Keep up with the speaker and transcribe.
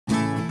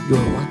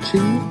You're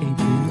watching a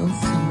Daniel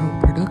Summer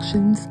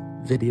Productions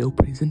video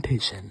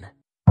presentation.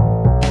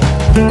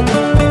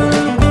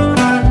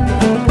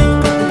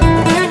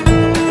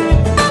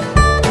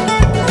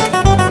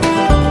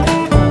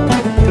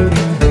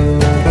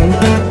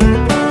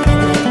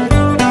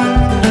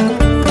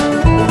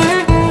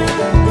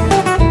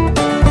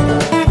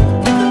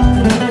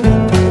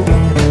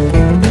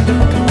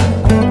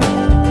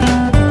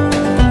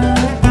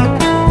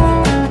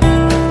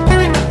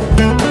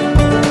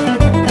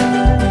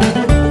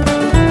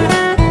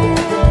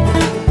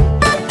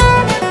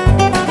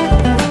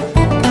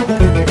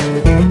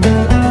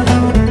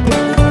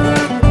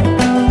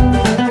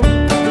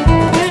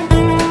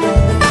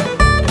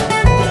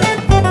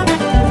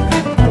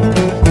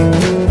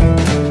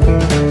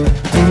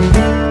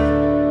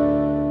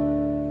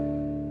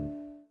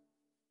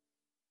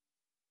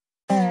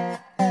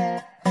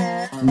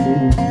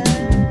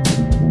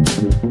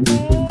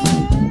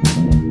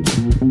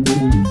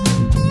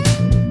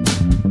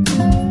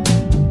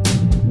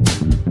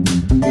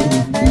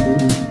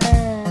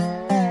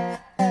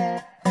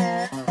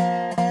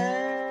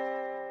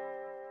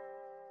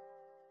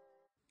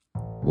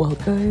 Well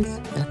guys,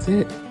 that's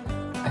it.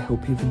 I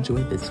hope you've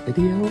enjoyed this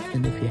video,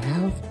 and if you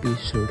have, be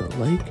sure to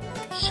like,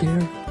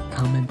 share,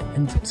 comment,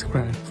 and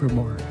subscribe for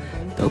more.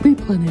 There'll be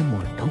plenty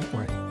more, don't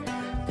worry.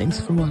 Thanks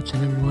for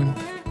watching, everyone.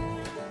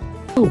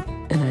 Oh,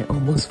 and I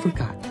almost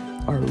forgot.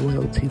 Our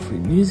royalty-free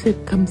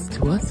music comes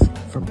to us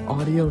from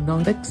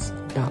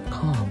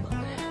audionautics.com.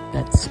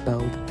 That's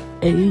spelled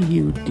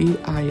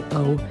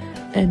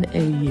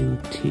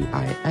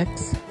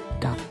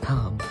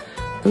AUDIONAUTIX.com.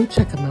 Go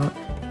check them out,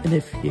 and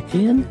if you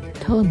can,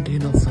 tell them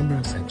Daniel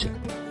Summer sent you.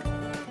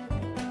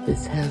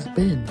 This has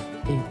been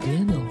a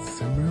Daniel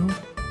Summer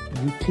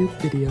YouTube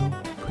video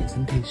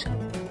presentation.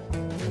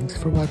 Thanks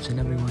for watching,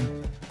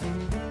 everyone.